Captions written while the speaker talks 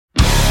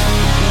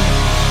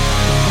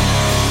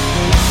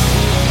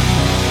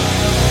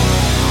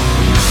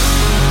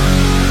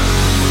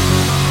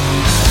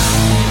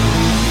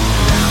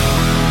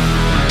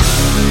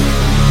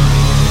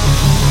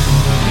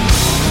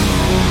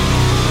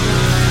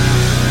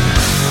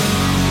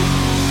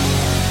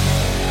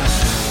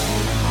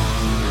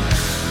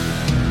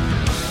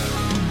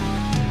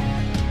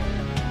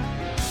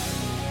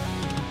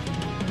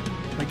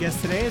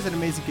today is an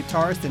amazing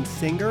guitarist and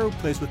singer who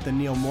plays with the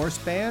Neal Morse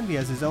Band. He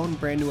has his own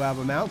brand new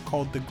album out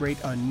called The Great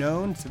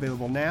Unknown. It's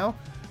available now.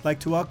 I'd like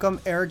to welcome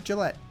Eric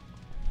Gillette.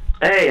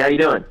 Hey, how you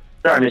doing?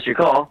 Sorry I missed your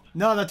call.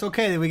 No, that's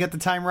okay. Did we get the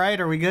time right?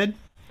 Are we good?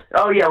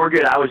 Oh, yeah, we're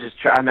good.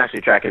 I'm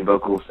actually tracking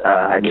vocals.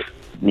 I just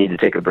need to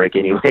take a break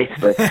anyways,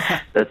 but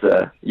that's,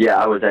 I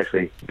was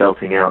actually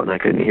belting out and I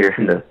couldn't hear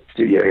in the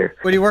studio here.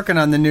 What are you working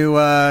on, the new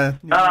the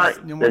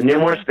Neal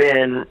Morse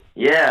Band?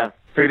 Yeah,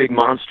 pretty big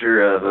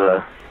monster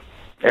of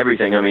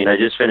everything. I mean, I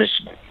just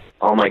finished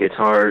all my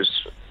guitars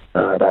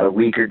about a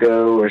week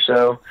ago or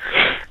so,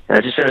 and I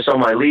just finished all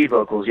my lead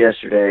vocals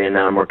yesterday, and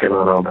now I'm working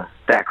on all the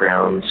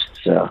backgrounds,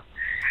 so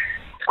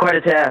it's quite a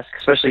task,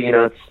 especially,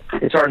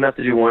 it's hard enough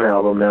to do one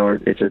album. Now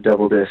it's a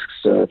double disc,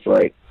 so it's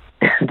like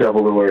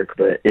double the work,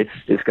 but it's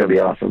going to be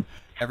awesome.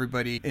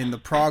 Everybody in the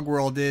prog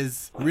world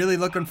is really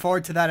looking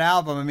forward to that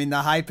album. I mean,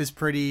 the hype is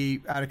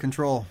pretty out of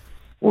control.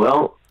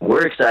 Well,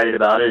 we're excited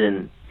about it,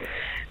 and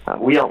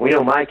we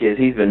know Mike is.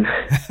 He's been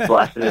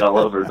blasting it all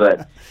over,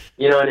 but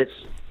and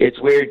it's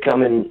weird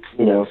coming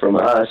from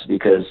us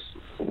because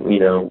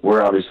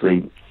we're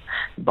obviously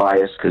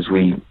biased because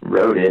we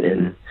wrote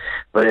it,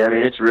 but I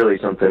mean it's really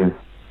something.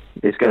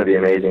 It's going to be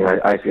amazing.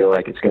 I feel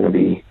like it's going to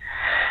be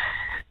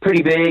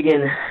pretty big,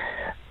 and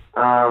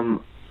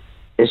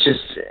it's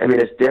just,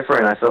 it's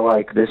different. I feel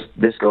like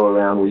this go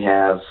around we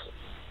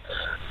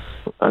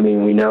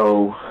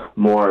know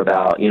more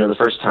about, the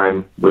first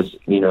time was,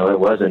 it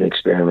was an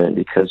experiment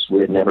because we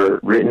had never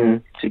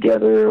written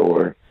together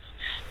or,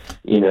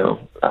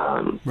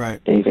 right.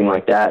 anything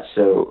like that.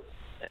 So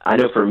I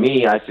know for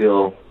me, I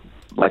feel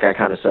like I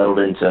kind of settled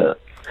into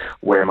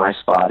where my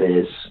spot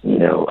is,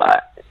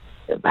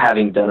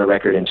 having done a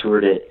record and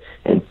toured it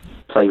and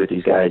played with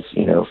these guys,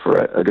 for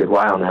a good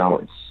while now.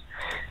 I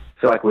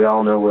feel like we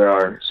all know where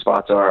our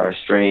spots are, our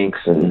strengths,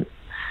 and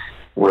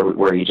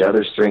where each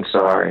other's strengths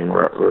are, and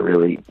we're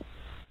really,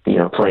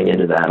 playing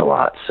into that a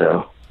lot.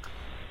 So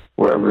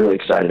we're really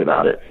excited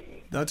about it.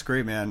 That's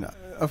great, man.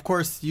 Of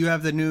course, you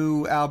have the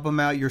new album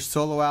out, your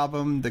solo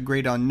album, The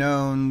Great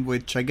Unknown,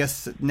 which I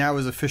guess now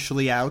is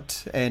officially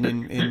out and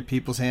in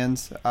people's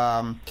hands.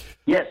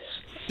 Yes.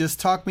 Just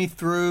talk me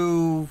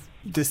through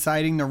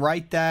deciding to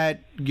write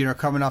that,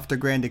 coming off the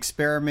Grand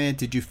Experiment.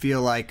 Did you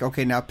feel like,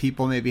 okay, now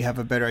people maybe have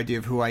a better idea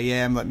of who I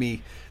am. Let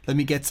me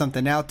get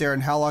something out there.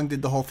 And how long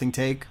did the whole thing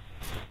take?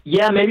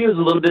 Yeah, maybe it was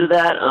a little bit of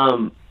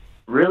that.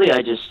 Really,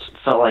 I just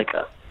felt like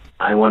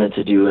I wanted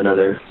to do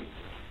another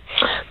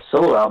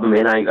solo album,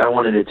 and I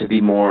wanted it to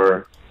be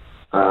more.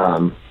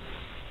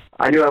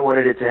 I knew I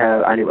wanted it to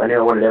have. I knew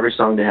I wanted every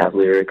song to have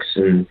lyrics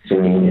and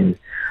singing,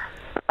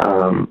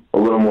 and a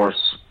little more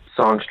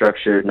song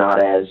structured,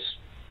 not as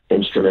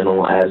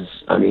instrumental as.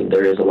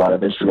 There is a lot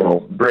of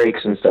instrumental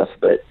breaks and stuff,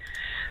 but.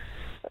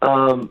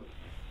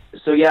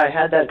 So yeah, I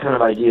had that kind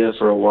of idea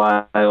for a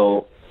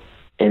while,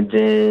 and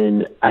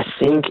then I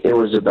think it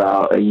was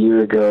about a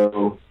year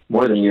ago,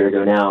 more than a year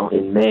ago now,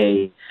 in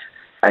May,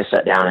 I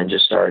sat down and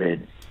just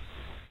started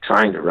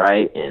trying to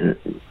write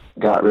and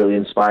got really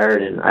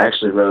inspired, and I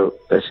actually wrote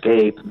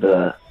Escape,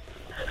 the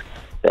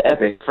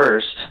epic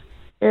first,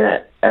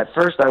 and at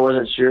first I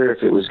wasn't sure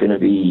if it was going to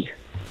be,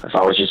 if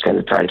I was just going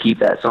to try to keep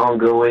that song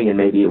going and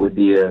maybe it would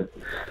be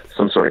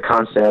some sort of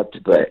concept,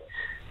 but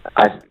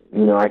I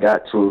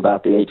got to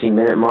about the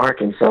 18-minute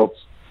mark and felt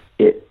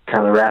it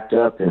kind of wrapped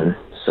up, and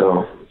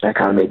so that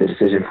kind of made the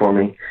decision for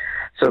me.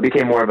 So it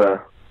became more of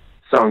a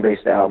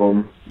song-based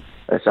album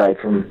aside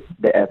from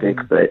the epic,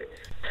 but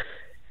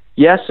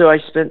yeah, so I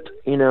spent,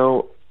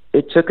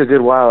 it took a good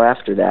while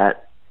after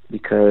that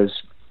because,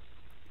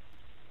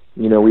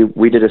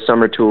 we did a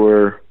summer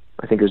tour,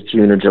 I think it was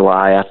June or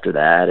July after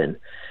that, and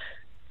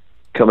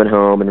coming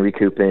home and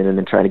recouping and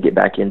then trying to get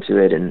back into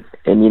it. And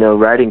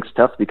writing's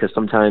tough because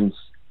sometimes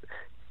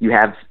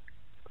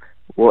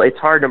it's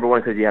hard, number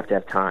one, because you have to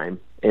have time.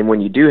 And when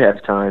you do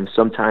have time,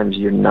 sometimes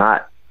you're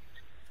not,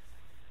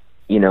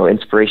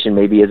 inspiration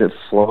maybe isn't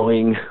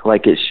flowing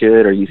like it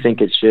should or you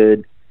think it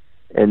should.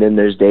 And then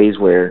there's days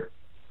where,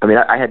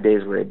 I had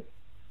days where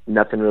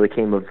nothing really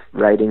came of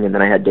writing, and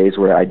then I had days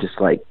where I just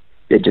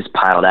it just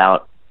piled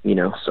out,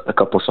 a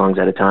couple songs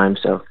at a time.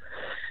 So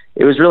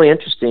it was really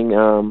interesting.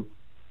 And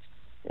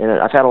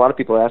I've had a lot of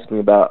people ask me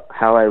about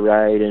how I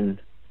write, and,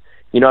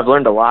 I've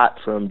learned a lot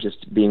from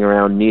just being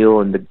around Neal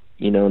and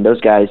and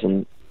those guys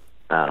and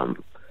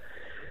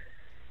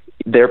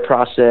their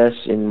process,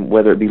 and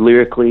whether it be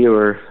lyrically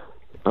or,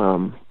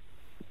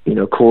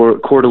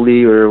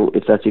 chordally, or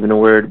if that's even a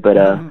word, but,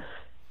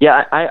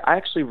 yeah, I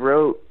actually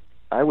wrote,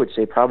 I would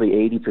say probably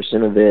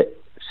 80% of it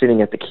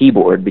sitting at the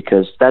keyboard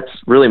because that's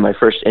really my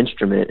first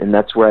instrument, and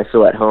that's where I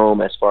feel at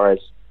home as far as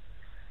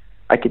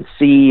I can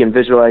see and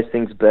visualize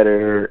things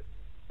better,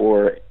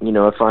 or,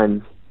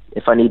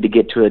 if I need to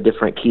get to a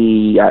different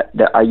key,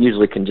 I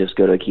usually can just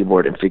go to a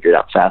keyboard and figure it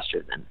out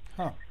faster than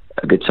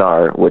a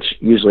guitar, which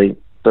usually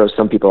throws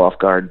some people off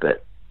guard.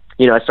 But,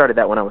 I started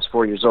that when I was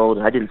 4 years old,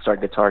 and I didn't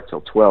start guitar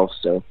till 12,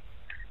 so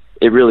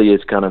it really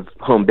is kind of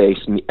home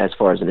base as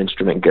far as an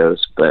instrument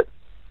goes. But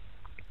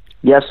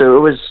yeah, so it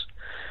was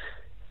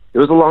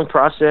a long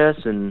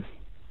process, and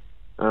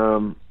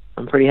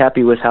I'm pretty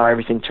happy with how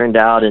everything turned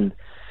out. And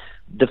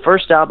the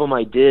first album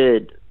I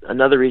did,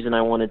 another reason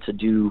I wanted to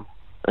do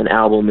an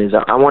album is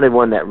I wanted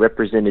one that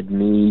represented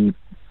me.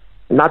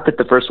 Not that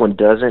the first one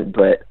doesn't,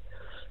 but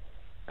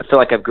I feel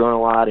like I've grown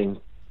a lot and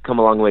come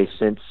a long way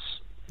since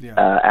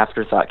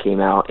Afterthought came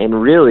out.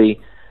 And really,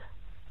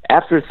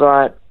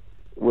 Afterthought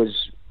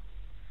was,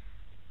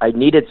 I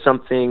needed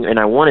something and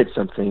I wanted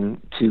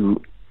something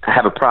to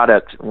have a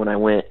product when I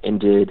went and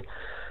did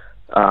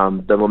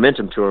the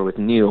Momentum tour with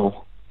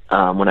Neal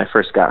when I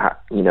first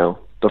got,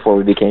 before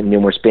we became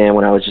Neal Morse Band,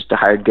 when I was just a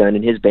hired gun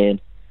in his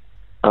band.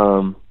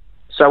 So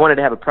I wanted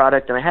to have a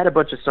product, and I had a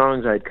bunch of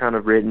songs I'd kind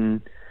of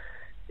written,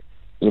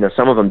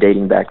 some of them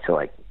dating back to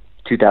like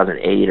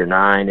 2008 or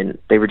 9, and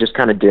they were just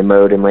kind of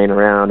demoed and laying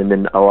around. And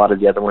then a lot of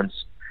the other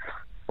ones,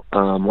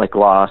 like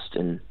Lost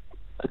and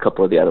a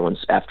couple of the other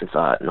ones,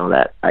 Afterthought and all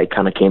that, I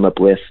kind of came up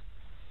with.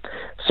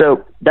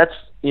 So that's,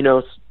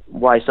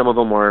 why some of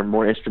them are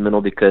more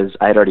instrumental, because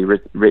I had already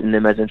written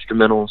them as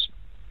instrumentals.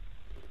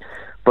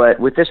 But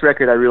with this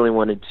record, I really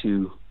wanted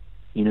to,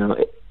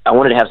 I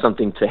wanted to have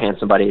something to hand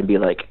somebody and be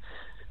like,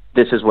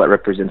 this is what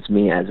represents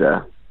me as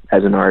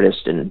an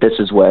artist, and this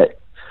is what,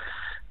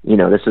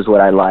 this is what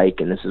I like,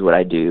 and this is what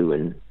I do,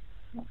 and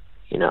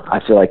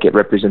I feel like it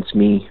represents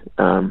me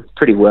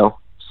pretty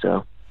well.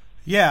 So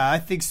yeah, I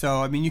think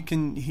so. I mean, you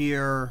can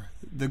hear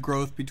the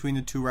growth between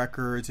the two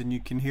records, and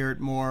you can hear it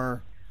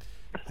more,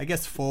 I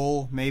guess,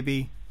 full,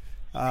 maybe.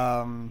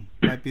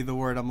 Might be the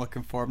word I'm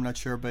looking for. I'm not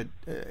sure, but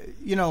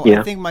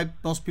I think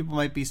most people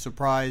might be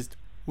surprised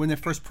when they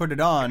first put it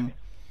on,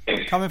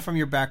 coming from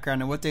your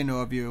background and what they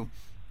know of you.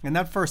 And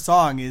that first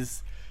song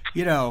is,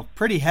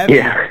 pretty heavy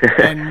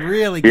and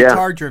really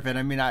guitar driven.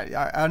 I mean,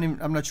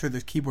 I'm not sure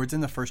there's keyboards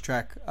in the first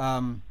track,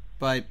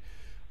 but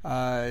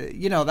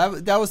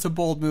that was a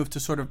bold move to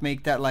sort of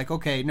make that like,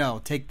 okay,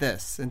 no, take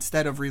this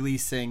instead of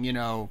releasing,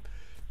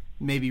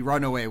 maybe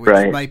Runaway,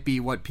 which might be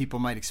what people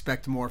might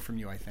expect more from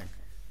you, I think.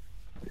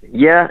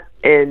 Yeah,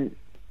 and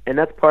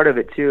that's part of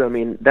it too. I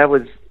mean, that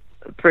was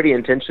pretty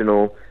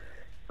intentional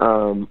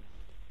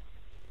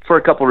for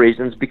a couple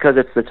reasons. Because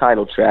it's the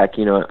title track,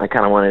 I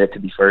kind of wanted it to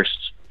be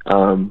first,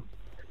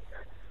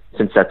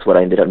 since that's what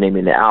I ended up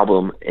naming the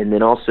album. And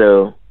then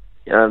also,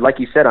 like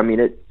you said, I mean,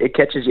 it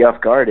catches you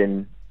off guard,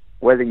 and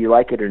whether you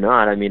like it or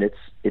not, I mean,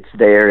 it's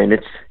there and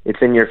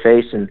it's in your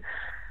face.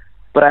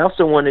 But I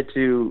also wanted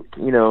to,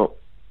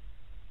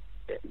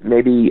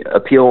 maybe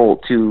appeal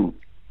to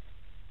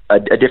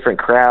a different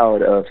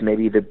crowd of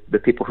maybe the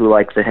people who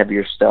like the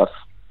heavier stuff,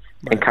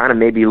 and kind of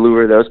maybe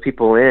lure those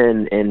people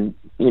in, and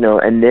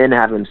and then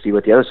have them see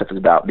what the other stuff is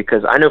about.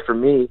 Because I know for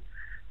me,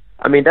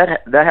 I mean,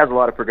 that has a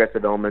lot of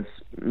progressive elements,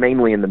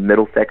 mainly in the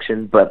middle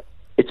section, but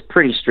it's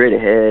pretty straight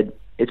ahead.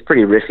 It's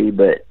pretty riffy,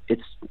 but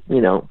it's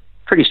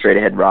pretty straight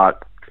ahead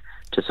rock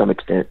to some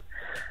extent.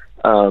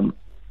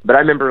 But I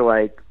remember,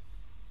 like,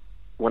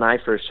 when I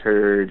first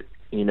heard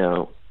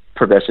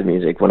progressive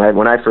music, when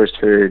I first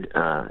heard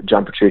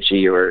John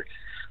Petrucci or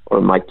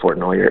Mike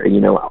Portnoy,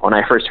 or when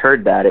I first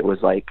heard that, it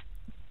was like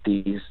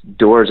these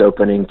doors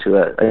opening to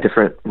a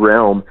different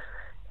realm.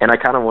 And I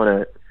kind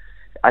of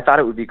I thought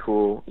it would be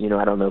cool,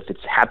 I don't know if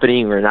it's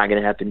happening or not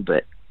going to happen,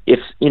 but if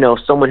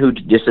someone who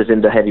just is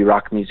into heavy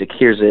rock music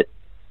hears it,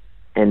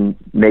 and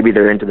maybe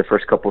they're into the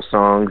first couple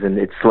songs, and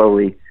it's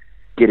slowly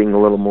getting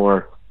a little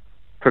more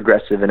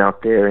progressive and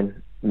out there,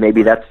 and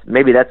maybe that's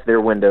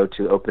their window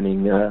to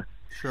opening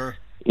sure,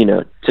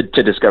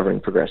 to discovering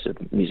progressive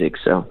music.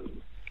 So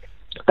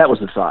that was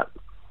the thought.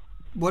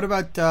 What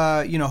about,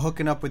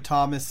 hooking up with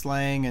Thomas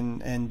Lang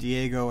and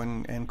Diego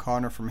and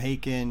Connor from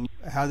Haken?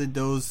 How did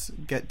those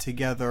get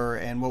together,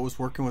 and what was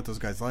working with those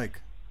guys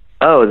like?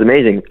 Oh, it was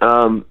amazing.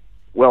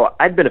 Well,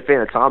 I'd been a fan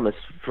of Thomas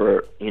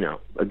for,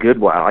 a good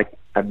while.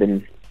 I've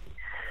been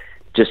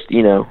just,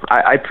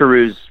 I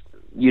peruse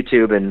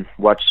YouTube and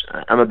watch.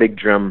 I'm a big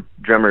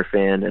drummer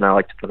fan, and I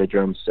like to play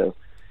drums, so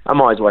I'm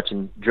always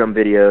watching drum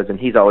videos, and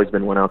he's always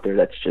been one out there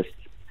that's just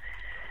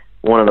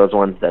one of those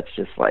ones that's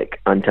just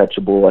like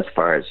untouchable as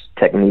far as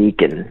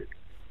technique and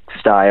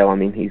style. I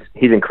mean,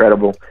 he's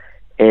incredible.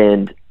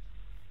 And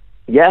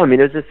yeah, I mean,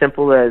 it was as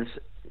simple as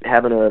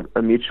having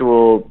a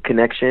mutual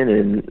connection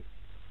and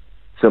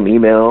some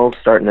emails,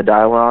 starting a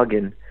dialogue,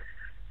 and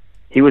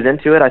he was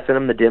into it. I sent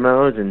him the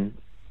demos, and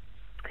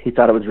he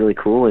thought it was really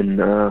cool.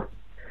 And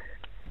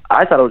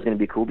I thought it was going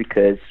to be cool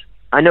because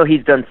I know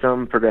he's done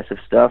some progressive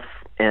stuff,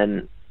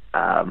 and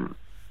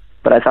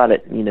but I thought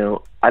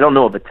I don't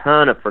know of a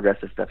ton of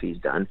progressive stuff he's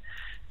done,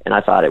 and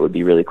I thought it would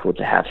be really cool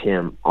to have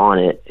him on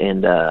it,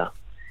 and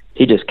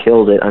he just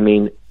killed it. I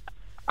mean,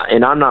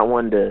 and I'm not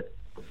one to,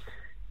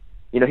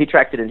 he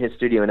tracked it in his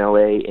studio in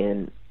LA,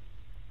 and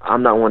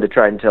I'm not one to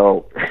try and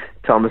tell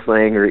Thomas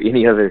Lang or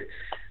any other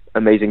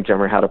amazing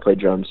drummer how to play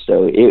drums.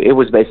 So it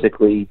was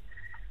basically,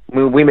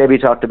 we maybe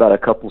talked about a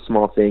couple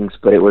small things,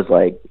 but it was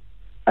like,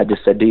 I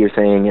just said, do your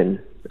thing, and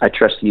I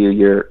trust you.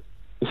 You're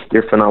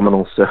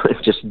phenomenal. So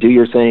just do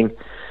your thing.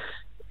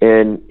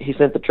 And he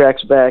sent the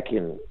tracks back,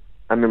 and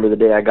I remember the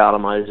day I got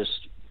them, I was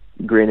just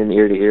grinning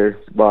ear to ear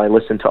while I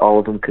listened to all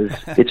of them, because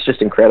it's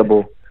just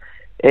incredible.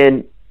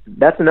 And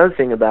that's another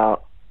thing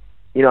about,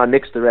 I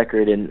mixed the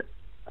record, and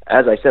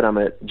as I said, I'm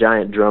a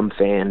giant drum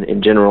fan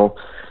in general.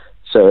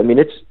 So, I mean,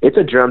 it's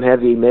a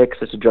drum-heavy mix,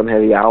 it's a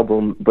drum-heavy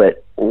album,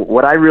 but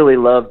what I really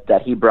love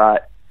that he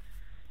brought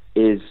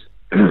is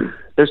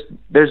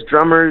there's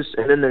drummers,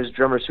 and then there's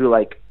drummers who,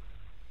 like,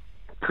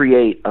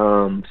 create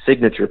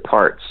signature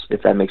parts,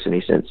 if that makes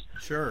any sense.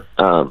 Sure.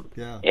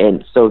 Yeah.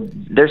 And so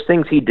there's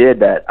things he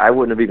did that I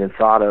wouldn't have even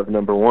thought of,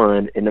 number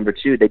one, and number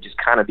two, they just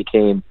kind of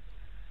became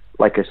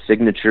like a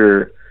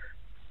signature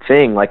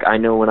thing. Like, I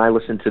know when I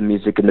listened to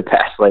music in the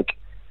past, like,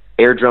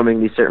 air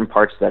drumming these certain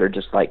parts that are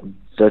just like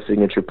the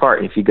signature part.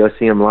 And if you go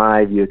see him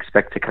live, you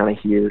expect to kind of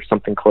hear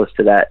something close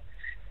to that.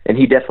 And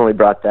he definitely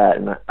brought that,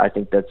 and I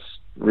think that's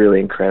really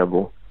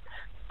incredible.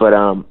 But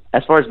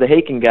as far as the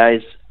Haken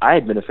guys, I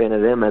had been a fan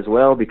of them as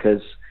well,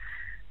 because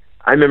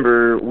I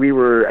remember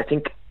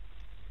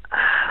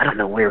I don't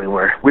know where we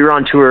were. We were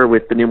on tour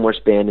with the Neal Morse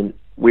Band, and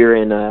we were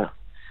in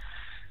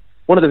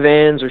one of the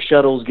vans or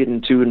shuttles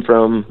getting to and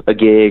from a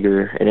gig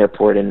or an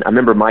airport. And I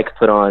remember Mike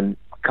put on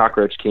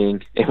Cockroach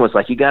King and was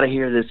like, you got to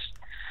hear this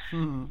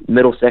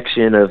middle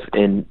section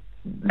and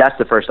that's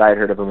the first I had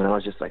heard of him, and I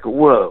was just like,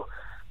 whoa.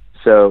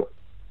 So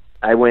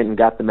I went and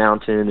got the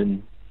Mountain,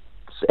 and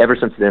ever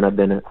since then I've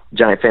been a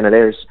giant fan of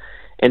theirs.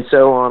 And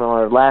so on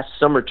our last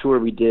summer tour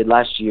we did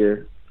last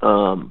year,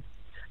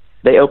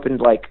 they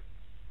opened like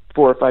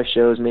 4 or 5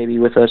 shows maybe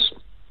with us,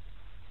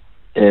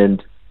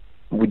 and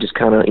we just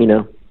kind of,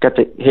 got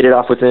to hit it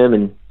off with them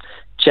and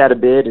chat a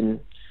bit. And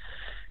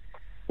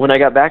when I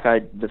got back,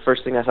 the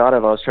first thing I thought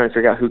of, I was trying to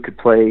figure out who could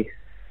play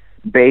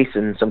bass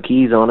and some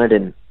keys on it,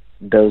 and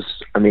those,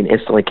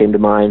 instantly came to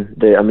mind.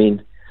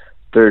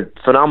 They're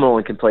phenomenal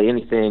and can play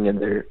anything, and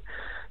they're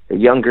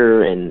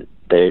younger, and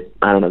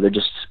they're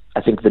just,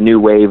 I think, the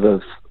new wave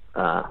of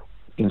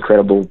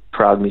incredible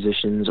prog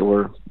musicians,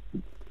 or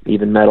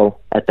even metal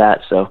at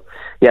that. So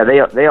yeah,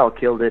 they all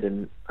killed it,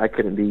 and I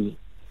couldn't be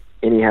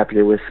any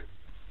happier with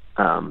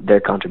their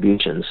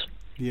contributions.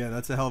 Yeah,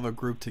 that's a hell of a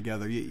group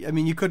together.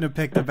 You couldn't have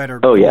picked a better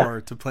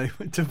core to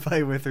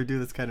play with or do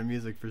this kind of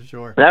music, for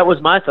sure. That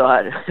was my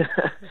thought.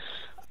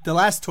 The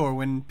last tour,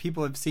 when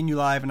people have seen you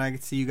live, and I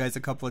could see you guys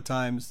a couple of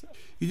times,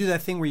 you do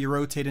that thing where you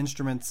rotate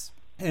instruments,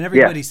 and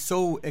everybody's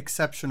so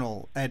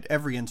exceptional at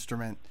every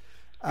instrument.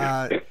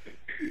 What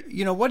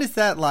is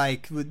that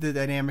like with the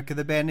dynamic of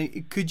the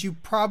band? Could you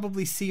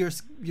probably see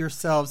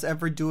yourselves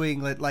ever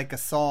doing like a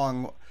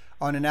song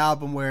on an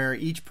album where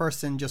each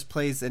person just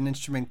plays an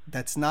instrument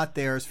that's not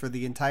theirs for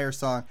the entire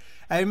song?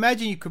 I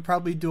imagine you could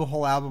probably do a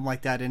whole album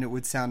like that, and it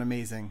would sound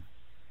amazing.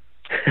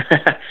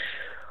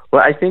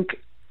 Well, I think,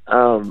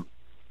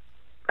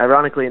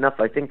 ironically enough,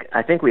 I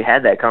think we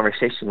had that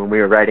conversation when we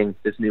were writing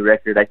this new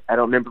record. I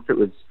don't remember if it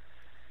was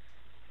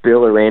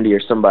Bill or Randy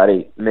or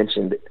somebody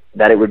mentioned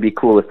that it would be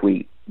cool if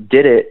we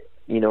did it,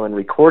 and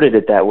recorded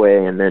it that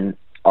way, and then,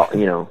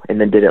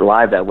 and then did it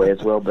live that way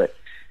as well. But,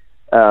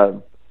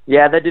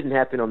 yeah, that didn't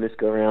happen on this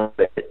go around.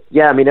 But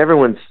yeah,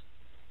 everyone's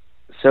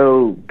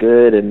so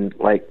good, and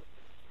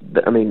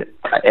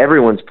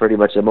everyone's pretty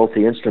much a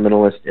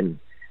multi-instrumentalist and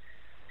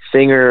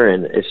singer,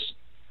 and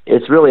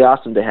it's really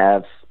awesome to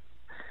have,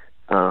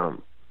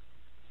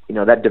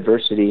 that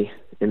diversity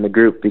in the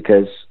group,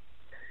 because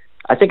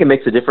I think it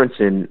makes a difference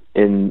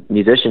in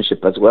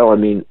musicianship as well.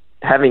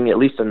 Having at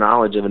least a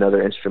knowledge of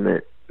another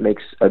instrument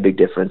makes a big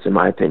difference, in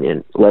my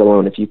opinion, let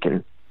alone if you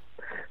can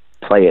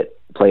play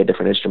a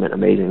different instrument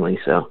amazingly.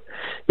 So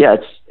yeah,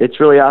 it's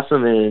really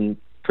awesome and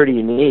pretty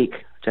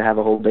unique to have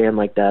a whole band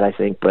like that, I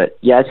think. But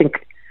yeah, I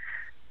think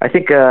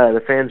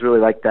the fans really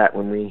like that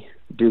when we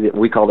do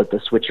we called it the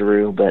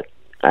switcheroo, but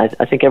I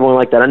think everyone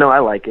liked that. I know I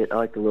like it. I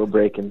like the little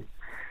break and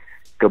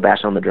go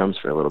bash on the drums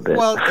for a little bit.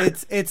 Well,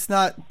 it's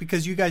not,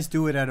 because you guys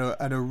do it at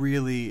a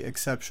really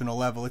exceptional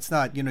level. It's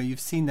not, you've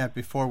seen that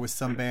before with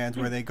some bands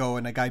where they go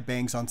and a guy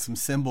bangs on some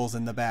cymbals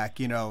in the back,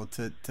 to help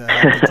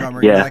the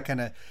drummer, yeah. That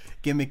kind of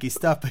gimmicky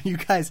stuff. But you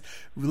guys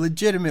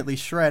legitimately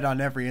shred on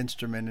every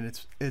instrument, and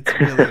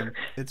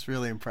it's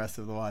really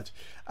impressive to watch.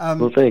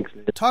 Well, thanks.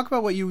 Talk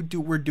about what you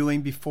were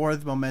doing before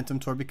the Momentum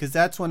tour, because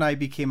that's when I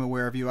became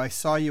aware of you. I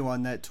saw you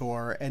on that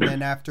tour, and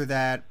then after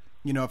that,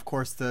 of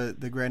course,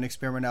 the Grand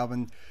Experiment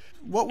album.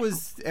 What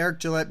was Eric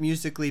Gillette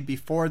musically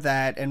before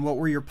that, and what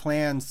were your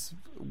plans?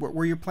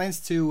 Were your plans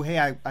to,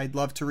 hey, I'd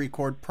love to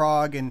record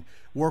Prog and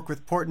work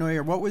with Portnoy,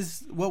 or what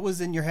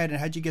was in your head, and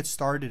how'd you get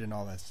started in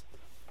all this?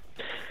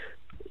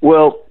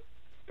 Well,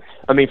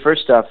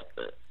 first off,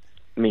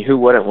 who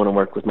wouldn't want to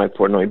work with Mike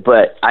Portnoy?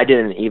 But I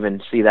didn't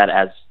even see that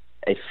as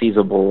a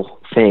feasible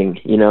thing.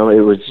 It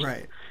was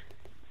right.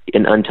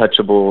 An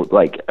untouchable,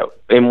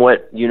 in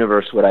what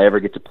universe would I ever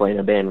get to play in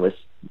a band with,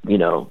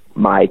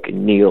 Mike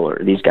and Neal or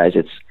these guys?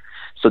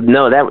 So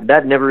no,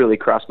 that never really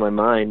crossed my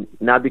mind,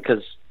 not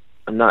because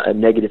I'm not a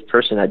negative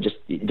person. I just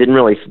didn't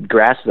really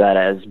grasp that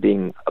as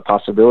being a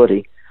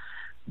possibility.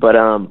 But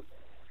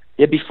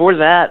yeah, before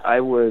that, I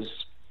was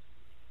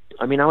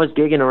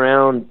gigging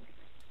around,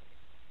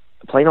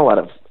 playing a lot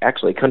of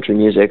actually country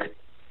music,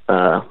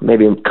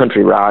 maybe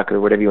country rock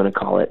or whatever you want to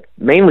call it,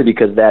 mainly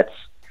because that's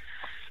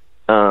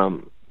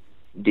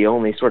the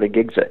only sort of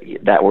gigs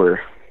that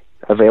were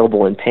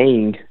available and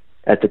paying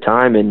at the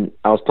time, and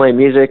I was playing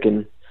music,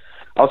 and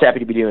I was happy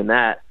to be doing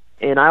that.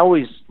 And I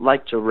always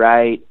liked to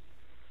write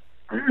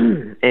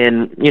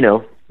and, you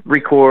know,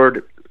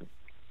 record.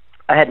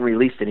 I hadn't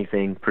released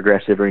anything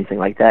progressive or anything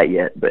like that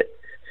yet, but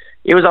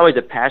it was always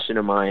a passion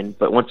of mine.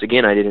 But once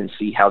again, I didn't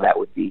see how that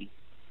would be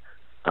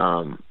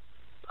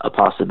a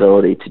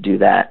possibility to do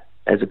that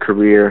as a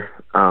career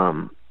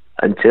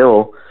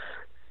until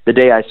the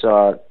day I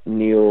saw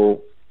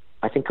Neal,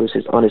 I think it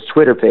was on his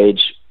Twitter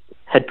page,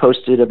 had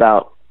posted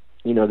about,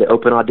 you know, the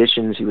open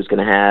auditions he was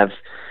going to have.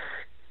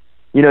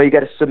 You know, you got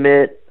to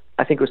submit,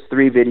 I think it was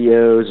 3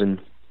 videos, and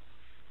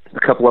a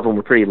couple of them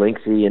were pretty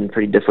lengthy and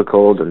pretty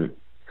difficult.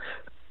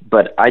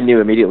 But I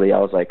knew immediately, I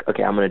was like,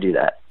 okay, I'm going to do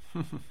that.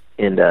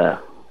 And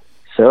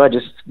so I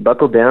just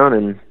buckled down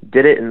and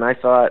did it. And I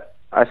thought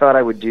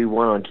I would do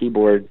one on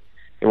keyboard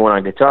and one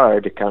on guitar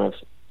to kind of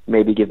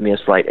maybe give me a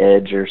slight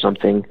edge or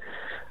something.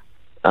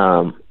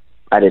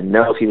 I didn't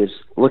know if he was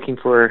looking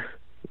for,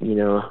 you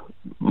know,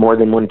 more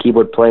than one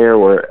keyboard player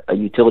or a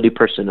utility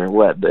person or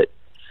what, but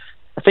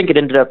I think it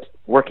ended up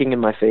working in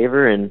my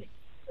favor. And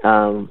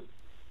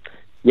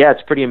yeah,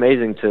 it's pretty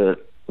amazing to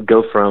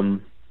go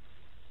from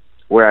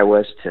where I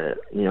was to,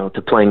 you know,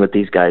 to playing with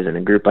these guys in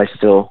a group. I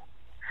still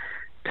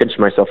pinch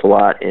myself a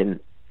lot, and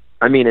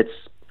I mean,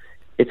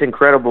 it's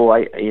incredible.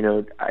 I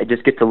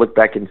just get to look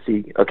back and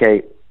see,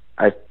 okay,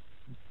 I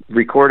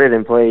recorded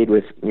and played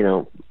with, you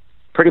know,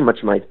 pretty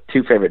much my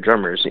 2 favorite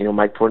drummers, you know,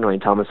 Mike Portnoy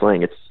and Thomas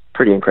Lang. It's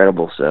pretty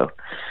incredible. So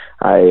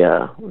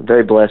I'm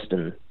very blessed,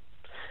 and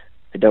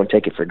I don't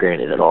take it for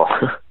granted at all.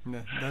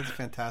 No, that's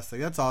fantastic.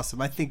 That's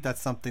awesome. I think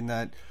that's something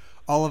that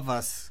all of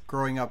us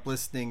growing up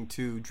listening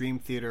to Dream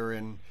Theater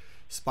and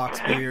Spock's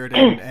Beard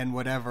and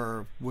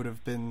whatever would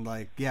have been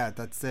like, yeah,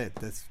 that's it.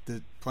 That's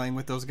playing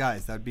with those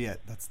guys. That'd be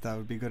it. That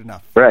would be good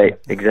enough. Right.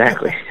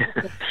 Exactly.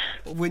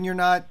 When you're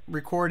not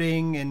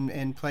recording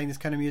and playing this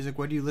kind of music,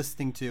 what are you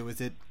listening to?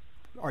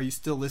 Are you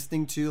still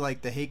listening to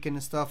like the Haken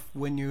and stuff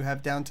when you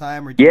have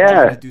downtime, or do you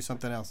want to do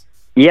something else?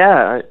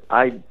 Yeah,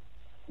 I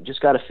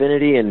just got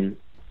Affinity, and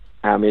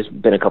I mean, it's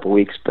been a couple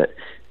weeks, but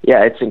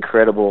yeah, it's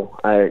incredible.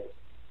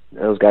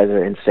 Those guys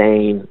are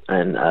insane,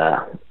 and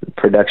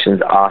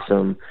production's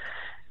awesome.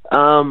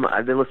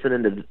 I've been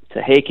listening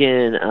to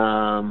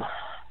Haken.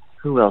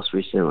 Who else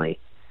recently?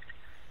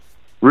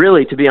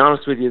 Really, to be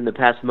honest with you, in the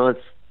past month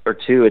or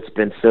 2, it's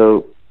been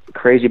so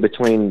crazy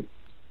between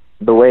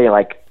the way,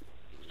 like,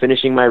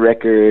 finishing my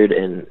record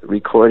and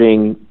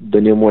recording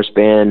the Neal Morse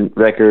Band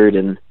record,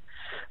 and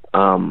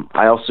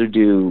I also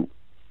do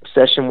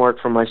session work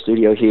from my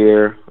studio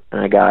here,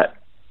 and I got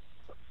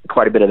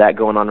quite a bit of that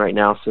going on right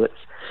now. So it's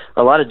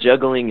a lot of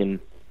juggling and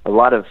a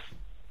lot of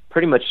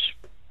pretty much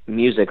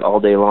music all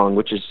day long,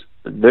 which is,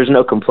 there's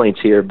no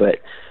complaints here, but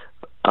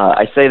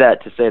I say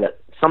that to say that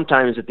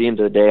sometimes at the end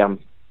of the day I'm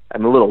a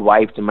little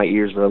wiped and my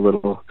ears are a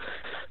little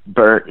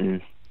burnt,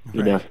 and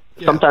you know,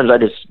 sometimes I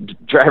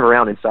just drive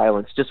around in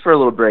silence just for a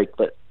little break,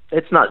 but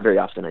it's not very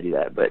often I do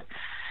that. But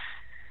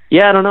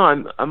yeah, I don't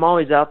know, I'm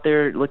always out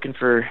there looking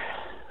for,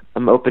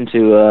 I'm open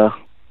to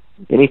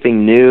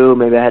anything new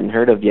maybe I hadn't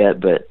heard of yet,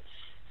 but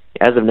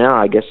as of now,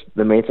 I guess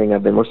the main thing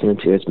I've been listening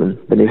to has been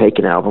the new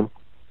Haken album.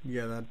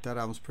 Yeah, that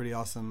album's pretty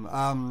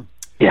awesome.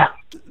 Yeah.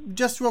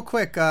 Just real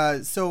quick,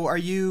 so are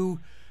you,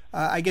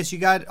 I guess you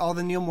got all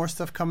the Neal Morse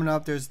stuff coming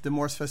up. There's the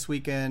Morse Fest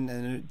weekend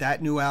and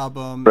that new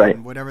album, right,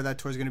 and whatever that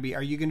tour is going to be.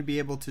 Are you going to be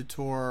able to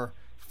tour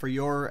for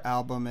your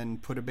album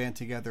and put a band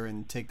together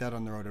and take that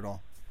on the road at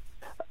all?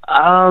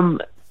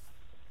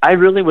 I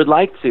really would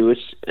like to.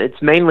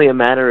 It's mainly a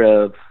matter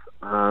of,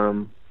 I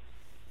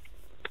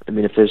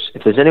mean, if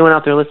there's anyone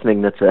out there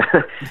listening that's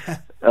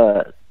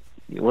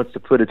wants to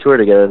put a tour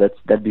together,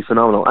 that'd be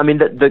phenomenal. I mean,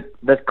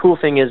 the cool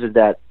thing is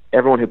that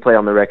everyone who played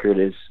on the record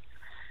is,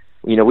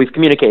 you know, we've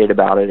communicated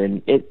about it,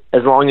 and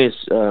as long as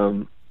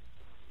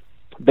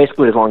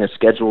basically as long as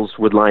schedules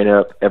would line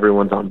up,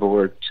 everyone's on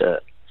board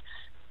to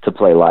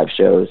play live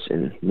shows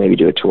and maybe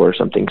do a tour or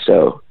something.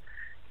 So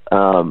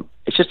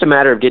it's just a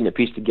matter of getting it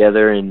pieced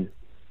together, and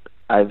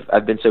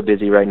I've been so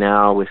busy right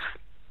now with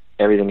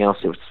everything else,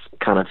 it was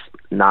kind of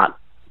not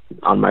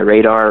on my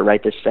radar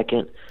right this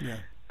second. Yeah.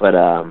 But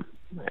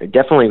I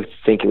definitely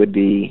think it would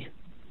be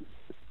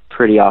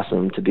pretty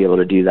awesome to be able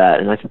to do that,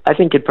 and I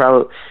think it'd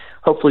probably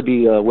hopefully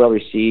be well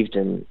received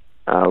and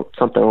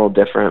something a little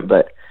different.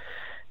 But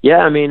yeah,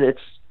 I mean,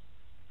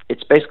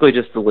 it's basically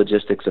just the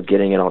logistics of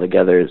getting it all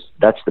together.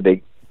 That's the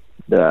big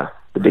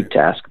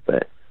task.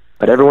 But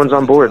everyone's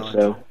on board,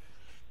 so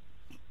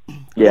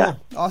yeah.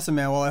 Cool. Awesome,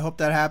 man. Well, I hope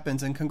that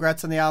happens, and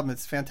congrats on the album.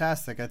 It's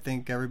fantastic. I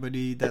think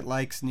everybody that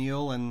likes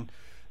Neal and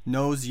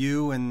knows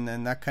you and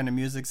that kind of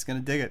music's going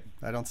to dig it.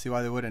 I don't see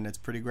why they wouldn't. It's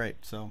pretty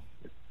great. So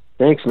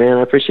thanks, man.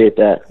 I appreciate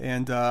that.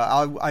 And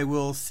I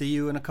will see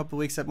you in a couple of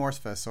weeks at Morse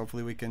Fest. So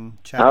hopefully we can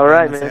chat all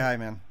right, and man. say hi,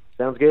 man.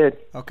 Sounds good.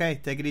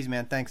 Okay, take it easy,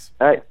 man. Thanks.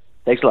 All right.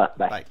 Thanks a lot.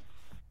 Bye. Bye.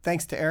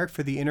 Thanks to Eric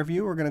for the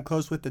interview. We're going to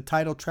close with the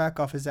title track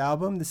off his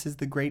album. This is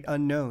The Great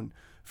Unknown.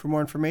 For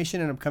more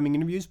information and upcoming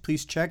interviews,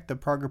 please check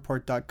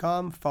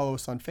theprogreport.com, follow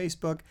us on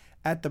Facebook,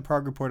 @The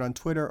Prog Report on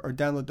Twitter, or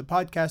download the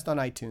podcast on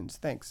iTunes.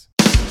 Thanks.